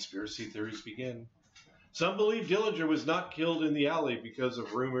where the conspiracy theories begin. Some believe Dillinger was not killed in the alley because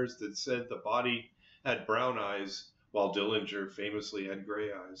of rumors that said the body had brown eyes, while Dillinger famously had gray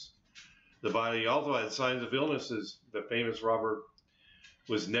eyes. The body also had signs of illnesses the famous robber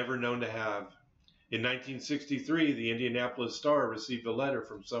was never known to have. In 1963, the Indianapolis Star received a letter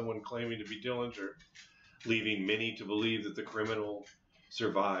from someone claiming to be Dillinger, leaving many to believe that the criminal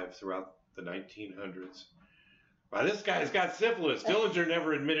survived throughout the 1900s. Wow, this guy's got syphilis. Dillinger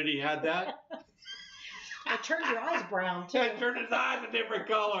never admitted he had that. I turned your eyes brown, too. I turned his eyes a different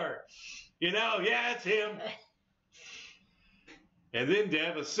color. You know, yeah, it's him. And then,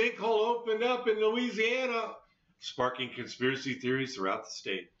 Deb, a sinkhole opened up in Louisiana, sparking conspiracy theories throughout the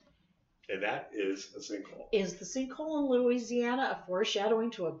state. And that is a sinkhole. Is the sinkhole in Louisiana a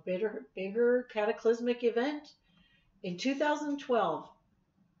foreshadowing to a bigger cataclysmic event? In 2012,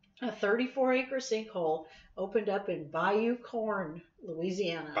 a 34-acre sinkhole opened up in Bayou Corn,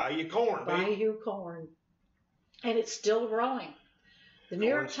 Louisiana. Bayou Corn, baby. Bayou Corn. And it's still growing. The New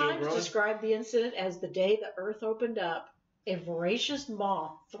York Times described the incident as the day the earth opened up. A voracious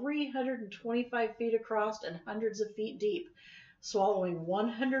moth, 325 feet across and hundreds of feet deep, swallowing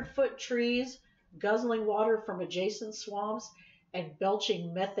 100-foot trees, guzzling water from adjacent swamps, and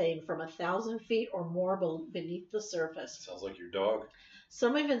belching methane from 1,000 feet or more beneath the surface. Sounds like your dog.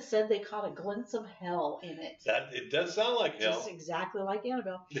 Some even said they caught a glimpse of hell in it. It does sound like hell. Just exactly like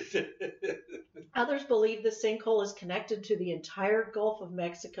Annabelle. Others believe the sinkhole is connected to the entire Gulf of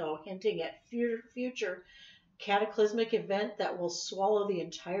Mexico, hinting at future cataclysmic event that will swallow the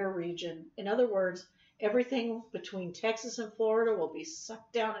entire region. In other words, everything between Texas and Florida will be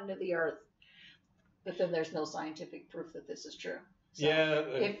sucked down into the earth. But then there's no scientific proof that this is true. So yeah.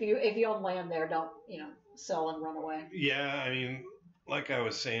 If you own land there, don't, sell and run away. Yeah, I mean, like I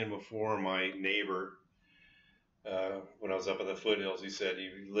was saying before, my neighbor, when I was up in the foothills, he said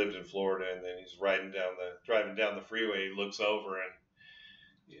he lived in Florida, and then he's driving down the freeway. He looks over,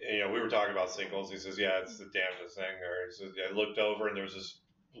 and we were talking about sinkholes. He says, "Yeah, it's the damnedest thing there." He says, "I looked over, and there was this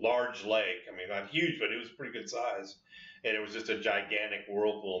large lake. I mean, not huge, but it was pretty good size, and it was just a gigantic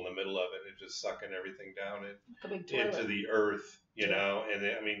whirlpool in the middle of it. It just sucking everything down into the earth, know." And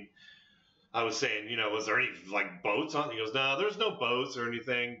I mean, I was saying, was there any like boats on? He goes, "No, there's no boats or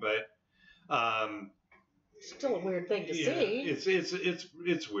anything, but still a weird thing to see."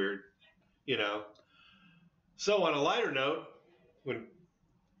 It's weird, So on a lighter note,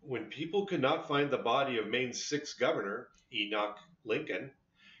 when people could not find the body of Maine's 6th governor, Enoch Lincoln,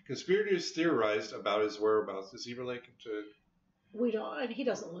 conspirators theorized about his whereabouts. Is he related to? We don't, and he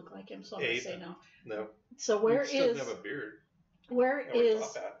doesn't look like him, so I'm going to say no. No. So where he doesn't have a beard. Where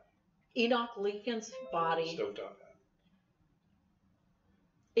is Enoch Lincoln's body? Stovetop hat.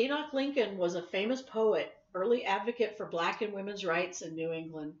 Enoch Lincoln was a famous poet, early advocate for black and women's rights in New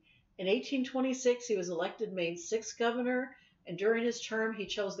England. In 1826, he was elected Maine's 6th governor, and during his term, he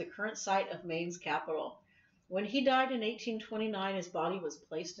chose the current site of Maine's capital. When he died in 1829, his body was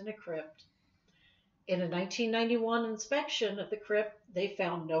placed in a crypt. In a 1991 inspection of the crypt, they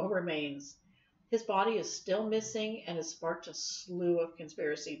found no remains. His body is still missing and has sparked a slew of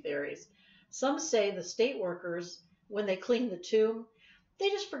conspiracy theories. Some say the state workers, when they cleaned the tomb, they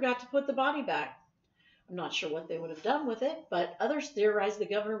just forgot to put the body back. I'm not sure what they would have done with it, but others theorize the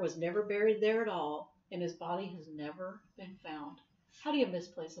governor was never buried there at all, and his body has never been found. How do you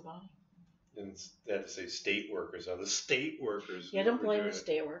misplace a body? And they had to say state workers. Now, the state workers. Yeah, don't blame the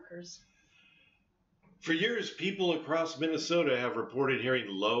state workers. For years, people across Minnesota have reported hearing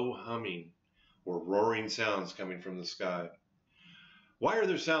low humming or roaring sounds coming from the sky. Why are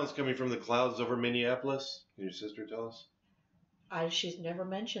there sounds coming from the clouds over Minneapolis? Can your sister tell us? She's never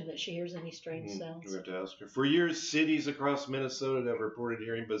mentioned that she hears any strange sounds. We have to ask her. For years, cities across Minnesota have reported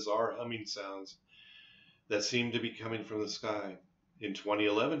hearing bizarre humming sounds that seem to be coming from the sky. In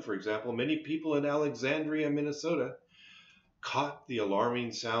 2011, for example, many people in Alexandria, Minnesota, caught the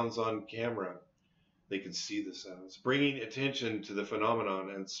alarming sounds on camera. They could see the sounds, bringing attention to the phenomenon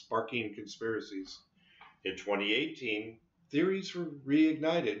and sparking conspiracies. In 2018, theories were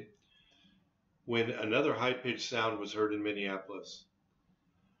reignited when another high-pitched sound was heard in Minneapolis.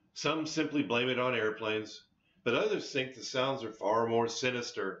 Some simply blame it on airplanes, but others think the sounds are far more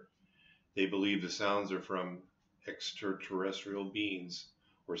sinister. They believe the sounds are from extraterrestrial beings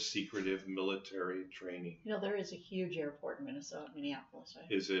or secretive military training. You know, there is a huge airport in Minneapolis,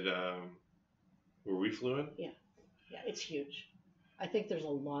 right? Is it, where we flew in? Yeah, it's huge. I think there's a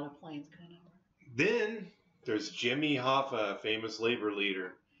lot of planes going over. Then there's Jimmy Hoffa, a famous labor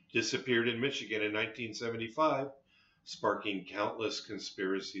leader, disappeared in Michigan in 1975, sparking countless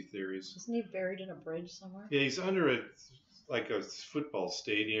conspiracy theories. Isn't he buried in a bridge somewhere? Yeah, he's under a football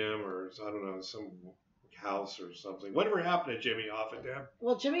stadium or, I don't know, some house or something. Whatever happened to Jimmy Hoffa, Deb?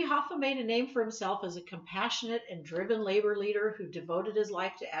 Well, Jimmy Hoffa made a name for himself as a compassionate and driven labor leader who devoted his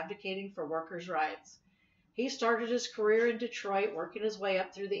life to advocating for workers' rights. He started his career in Detroit, working his way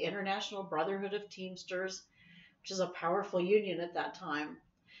up through the International Brotherhood of Teamsters, which is a powerful union at that time.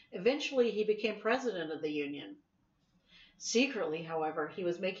 Eventually, he became president of the union. Secretly, however, he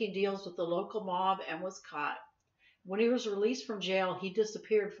was making deals with the local mob and was caught. When he was released from jail, he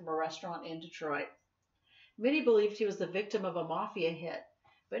disappeared from a restaurant in Detroit. Many believed he was the victim of a mafia hit,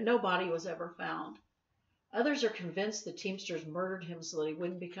 but no body was ever found. Others are convinced the Teamsters murdered him so that he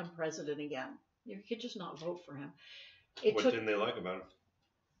wouldn't become president again. You could just not vote for him. What didn't they like about him?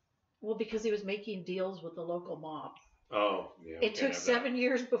 Well, because he was making deals with the local mob. Oh, yeah. It took 7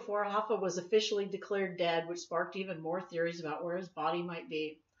 years before Hoffa was officially declared dead, which sparked even more theories about where his body might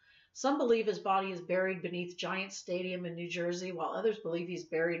be. Some believe his body is buried beneath Giant Stadium in New Jersey, while others believe he's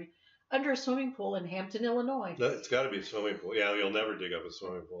buried under a swimming pool in Hampton, Illinois. It's got to be a swimming pool. Yeah, you'll never dig up a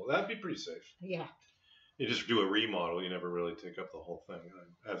swimming pool. That'd be pretty safe. Yeah. You just do a remodel. You never really take up the whole thing.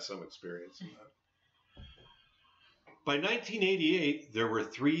 I have some experience in that. By 1988, there were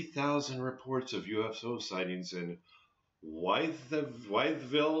 3,000 reports of UFO sightings in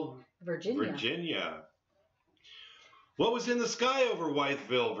Wytheville, Virginia. What was in the sky over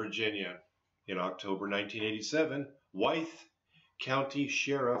Wytheville, Virginia? In October 1987, Wythe County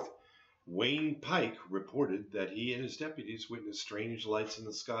Sheriff Wayne Pike reported that he and his deputies witnessed strange lights in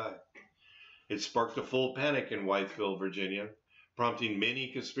the sky. It sparked a full panic in Wytheville, Virginia, prompting many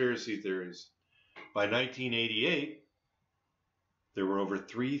conspiracy theories. By 1988, there were over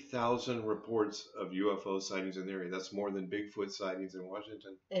 3,000 reports of UFO sightings in the area. That's more than Bigfoot sightings in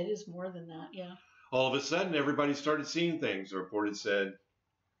Washington. It is more than that, yeah. All of a sudden, everybody started seeing things. A reporter said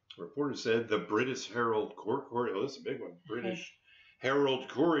the British Herald Courier, oh, this is a big one, British Herald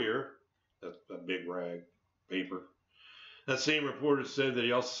Courier, that's a big rag, paper. That same reporter said that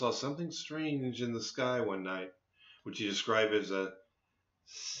he also saw something strange in the sky one night, which he described as a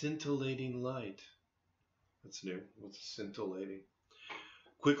scintillating light. That's new. What's scintillating?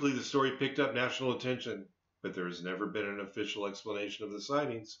 Quickly, the story picked up national attention, but there has never been an official explanation of the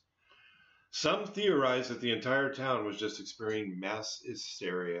sightings. Some theorize that the entire town was just experiencing mass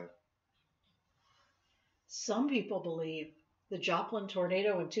hysteria. Some people believe the Joplin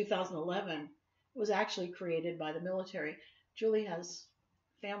tornado in 2011 was actually created by the military. Julie has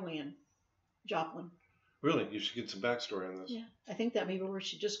family in Joplin. Really? You should get some backstory on this. Yeah, I think that may be where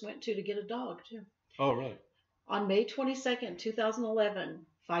she just went to get a dog, too. Oh, really? On May 22nd, 2011,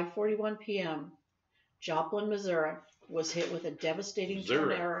 5:41 p.m., Joplin, Missouri, was hit with a devastating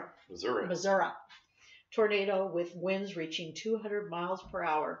tornado with winds reaching 200 miles per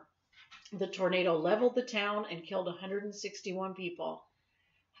hour. The tornado leveled the town and killed 161 people.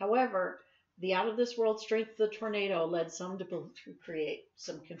 However, the out-of-this-world strength of the tornado led some to create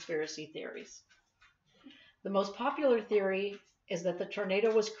some conspiracy theories. The most popular theory is that the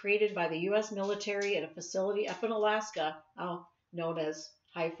tornado was created by the U.S. military at a facility up in Alaska, known as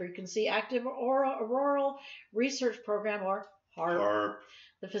High Frequency Active Auroral Research Program, or HAARP.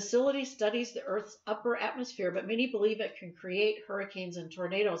 The facility studies the Earth's upper atmosphere, but many believe it can create hurricanes and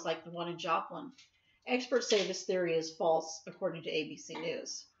tornadoes like the one in Joplin. Experts say this theory is false, according to ABC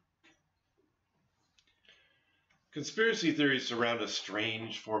News. Conspiracy theories surround a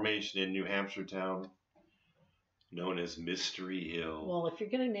strange formation in New Hampshire town known as Mystery Hill. Well, if you're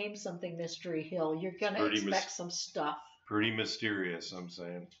going to name something Mystery Hill, you're going to expect some stuff. Pretty mysterious, I'm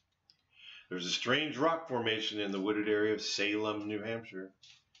saying. There's a strange rock formation in the wooded area of Salem, New Hampshire.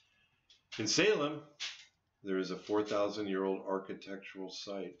 In Salem, there is a 4,000-year-old architectural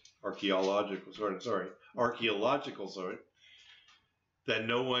site, archaeological site, that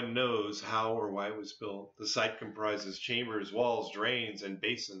no one knows how or why it was built. The site comprises chambers, walls, drains, and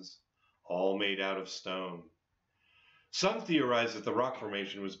basins, all made out of stone. Some theorize that the rock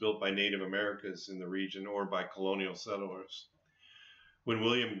formation was built by Native Americans in the region or by colonial settlers. When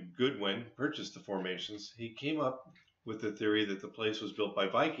William Goodwin purchased the formations, he came up with the theory that the place was built by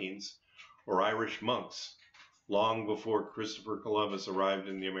Vikings or Irish monks long before Christopher Columbus arrived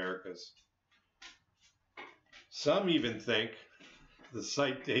in the Americas. Some even think the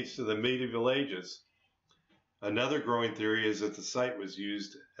site dates to the medieval ages. Another growing theory is that the site was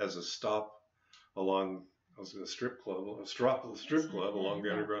used as a stop along a strip club along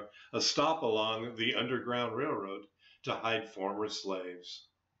the underground, a stop along the Underground Railroad to hide former slaves.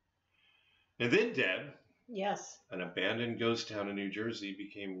 And then, Deb, yes, an abandoned ghost town in New Jersey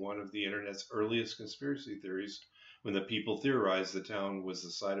became one of the internet's earliest conspiracy theories when the people theorized the town was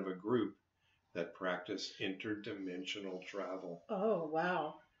the site of a group that practiced interdimensional travel. Oh,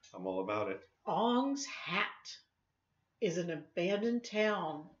 wow. I'm all about it. Ong's Hat is an abandoned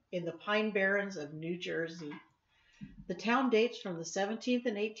town in the Pine Barrens of New Jersey. The town dates from the 17th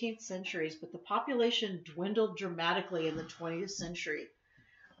and 18th centuries, but the population dwindled dramatically in the 20th century,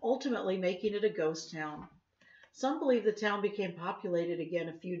 ultimately making it a ghost town. Some believe the town became populated again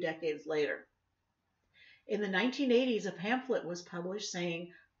a few decades later. In the 1980s, a pamphlet was published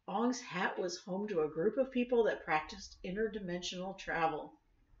saying Ong's Hat was home to a group of people that practiced interdimensional travel.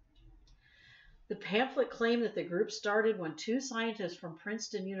 The pamphlet claimed that the group started when two scientists from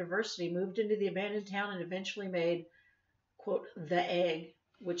Princeton University moved into the abandoned town and eventually made, quote, the egg,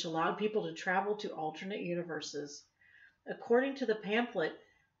 which allowed people to travel to alternate universes. According to the pamphlet,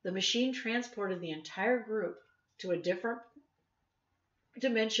 the machine transported the entire group to a different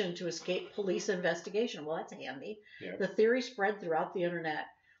dimension to escape police investigation. Well, that's handy. Yeah. The theory spread throughout the internet.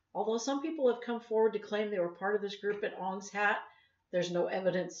 Although some people have come forward to claim they were part of this group at Ong's Hat, there's no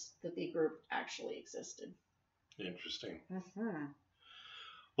evidence that the group actually existed. Interesting. Mm-hmm.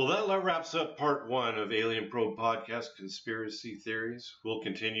 Well, that wraps up part 1 of Alien Probe Podcast Conspiracy Theories. We'll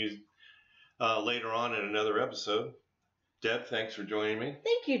continue later on in another episode. Deb, thanks for joining me.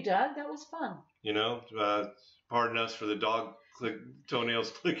 Thank you, Doug. That was fun. You know, pardon us for the dog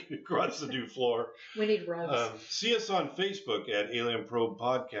toenails clicking across the new floor. We need rugs. See us on Facebook at Alien Probe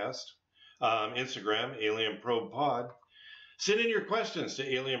Podcast, Instagram, Alien Probe Pod. Send in your questions to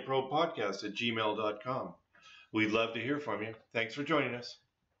alienprobepodcast@gmail.com. We'd love to hear from you. Thanks for joining us.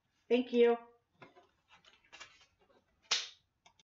 Thank you.